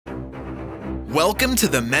Welcome to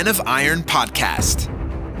the Men of Iron podcast.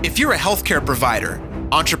 If you're a healthcare provider,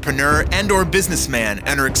 entrepreneur, and/or businessman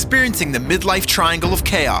and are experiencing the midlife triangle of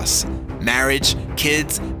chaos, marriage,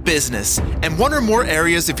 kids, business, and one or more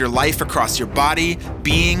areas of your life across your body,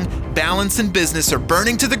 being, balance, and business are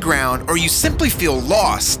burning to the ground, or you simply feel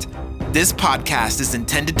lost, this podcast is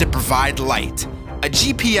intended to provide light, a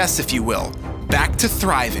GPS, if you will, back to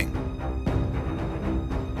thriving.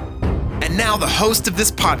 And now the host of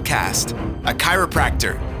this podcast, a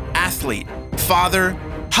chiropractor, athlete, father,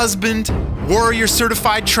 husband, warrior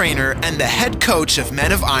certified trainer, and the head coach of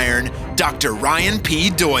Men of Iron, Dr. Ryan P.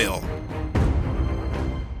 Doyle.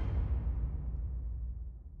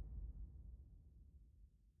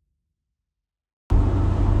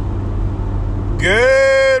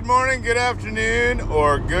 Good morning, good afternoon,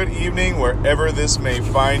 or good evening, wherever this may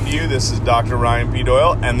find you. This is Dr. Ryan P.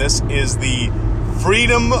 Doyle, and this is the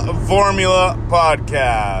Freedom Formula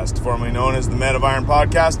Podcast, formerly known as the Men of Iron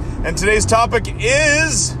Podcast. And today's topic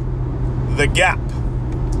is the gap.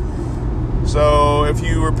 So if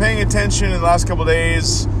you were paying attention in the last couple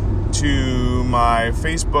days to my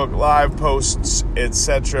Facebook live posts,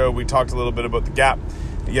 etc., we talked a little bit about the gap.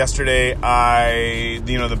 Yesterday,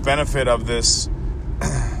 the benefit of this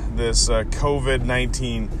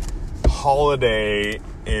COVID-19 holiday,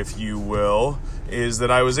 if you will, is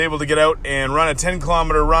that I was able to get out and run a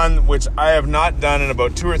 10-kilometer run, which I have not done in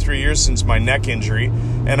about 2 or 3 years since my neck injury.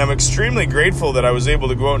 And I'm extremely grateful that I was able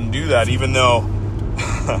to go out and do that, even though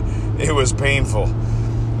it was painful.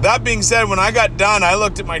 That being said, when I got done, I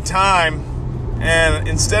looked at my time, and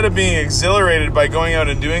instead of being exhilarated by going out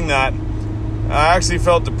and doing that, I actually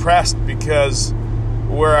felt depressed, because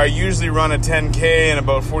where I usually run a 10K in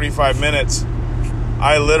about 45 minutes,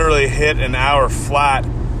 I literally hit an hour flat,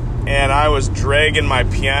 and I was dragging my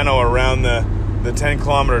piano around the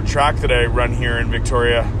 10-kilometer track that I run here in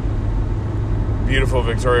Victoria, beautiful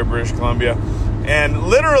Victoria, British Columbia. And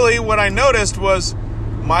literally what I noticed was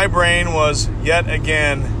my brain was yet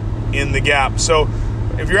again in the gap. So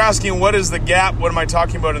if you're asking what is the gap, what am I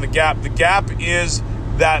talking about in the gap? The gap is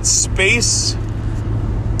that space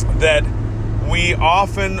that we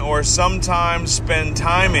often or sometimes spend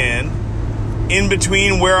time in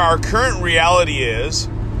between where our current reality is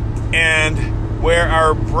and where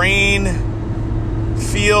our brain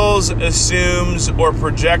feels, assumes, or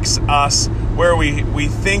projects us where we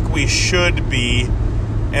think we should be.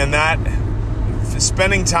 And that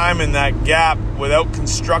spending time in that gap without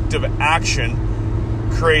constructive action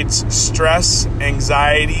creates stress,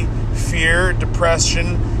 anxiety, fear,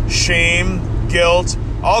 depression, shame, guilt,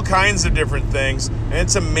 all kinds of different things. And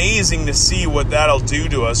it's amazing to see what that'll do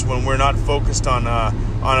to us when we're not focused on a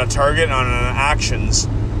target, on actions,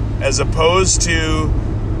 as opposed to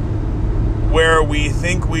where we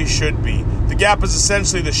think we should be. The gap is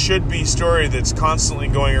essentially the should be story that's constantly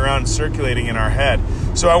going around and circulating in our head.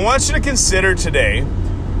 So I want you to consider today,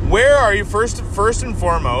 where are you, first and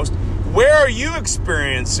foremost, where are you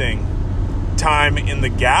experiencing time in the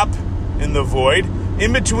gap, in the void,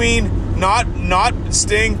 in between not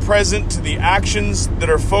staying present to the actions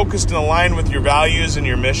that are focused and aligned with your values and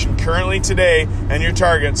your mission currently today and your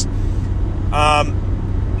targets,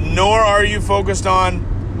 nor are you focused on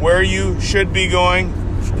where you should be going,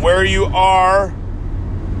 where you are,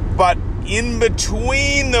 but in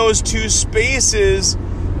between those two spaces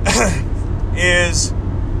is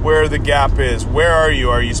where the gap is. Where are you?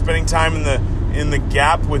 Are you spending time in the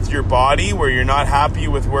gap with your body, where you're not happy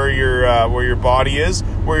with where your body is,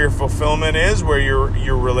 where your fulfillment is, where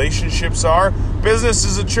your relationships are? Business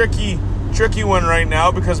is a tricky one right now,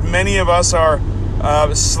 because many of us are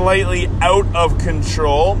slightly out of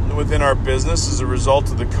control within our business as a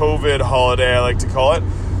result of the COVID holiday, I like to call it.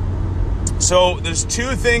 So there's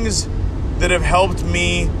two things that have helped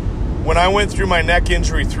me when I went through my neck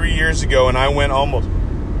injury 3 years ago, and I went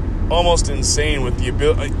almost insane with the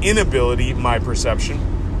inability, my perception,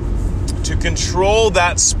 to control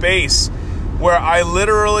that space where I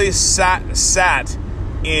literally sat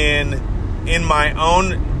in my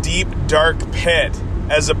own deep, dark pit,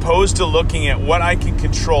 as opposed to looking at what I can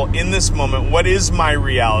control in this moment, what is my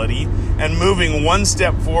reality, and moving one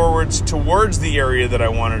step forwards towards the area that I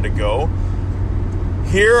wanted to go.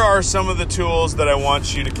 Here are some of the tools that I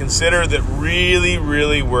want you to consider that really,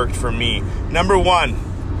 really worked for me. Number one,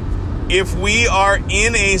 if we are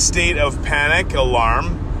in a state of panic,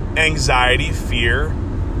 alarm, anxiety, fear,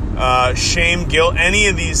 shame, guilt, any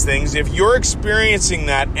of these things, if you're experiencing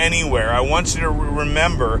that anywhere, I want you to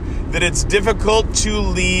remember that it's difficult to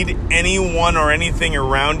lead anyone or anything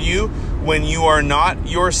around you when you are not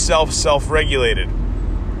yourself self-regulated.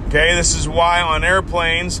 Okay, this is why on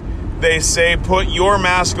airplanes, they say put your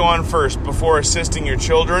mask on first before assisting your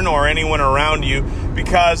children or anyone around you,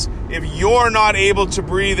 because if you're not able to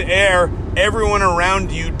breathe air, everyone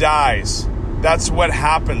around you dies. That's what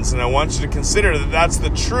happens, and I want you to consider that that's the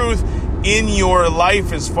truth in your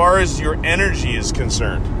life as far as your energy is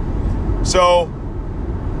concerned. So,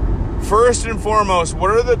 first and foremost,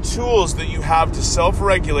 what are the tools that you have to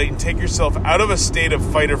self-regulate and take yourself out of a state of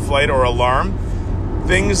fight or flight or alarm?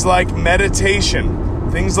 Things like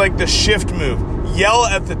meditation, things like the shift move. Yell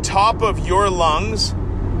at the top of your lungs,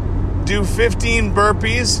 do 15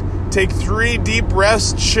 burpees, take 3 deep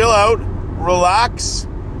breaths, chill out, relax,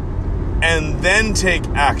 and then take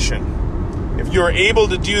action. If you're able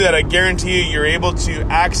to do that, I guarantee you're able to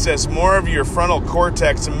access more of your frontal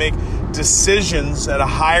cortex and make decisions at a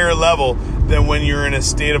higher level than when you're in a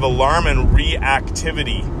state of alarm and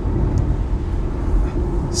reactivity.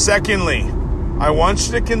 Secondly, I want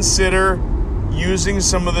you to consider using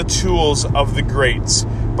some of the tools of the greats.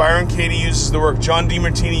 Byron Katie uses the work. John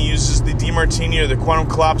DeMartini uses the DeMartini or the quantum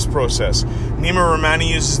collapse process. Nima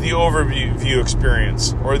Romani uses the overview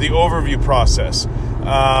experience or the overview process.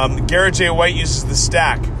 Garrett J. White uses the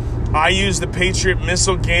stack. I use the Patriot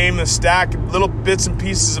missile game, the stack, little bits and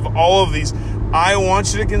pieces of all of these. I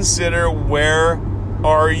want you to consider, where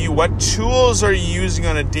are you? What tools are you using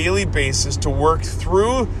on a daily basis to work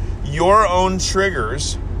through your own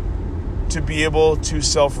triggers to be able to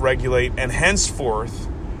self-regulate and henceforth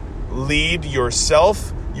lead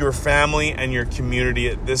yourself, your family, and your community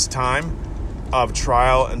at this time of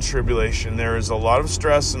trial and tribulation. There is a lot of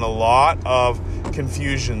stress and a lot of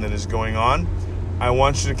confusion that is going on. I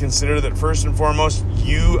want you to consider that first and foremost,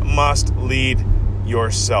 you must lead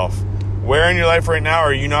yourself. Where in your life right now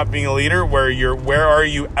are you not being a leader? Where are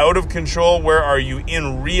you out of control? Where are you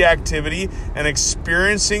in reactivity and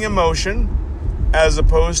experiencing emotion as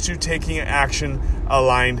opposed to taking action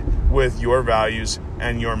aligned with your values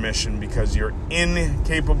and your mission, because you're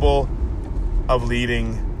incapable of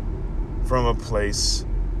leading from a place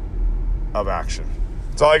of action.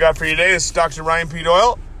 That's all I got for you today. This is Dr. Ryan P.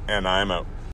 Doyle, and I'm out.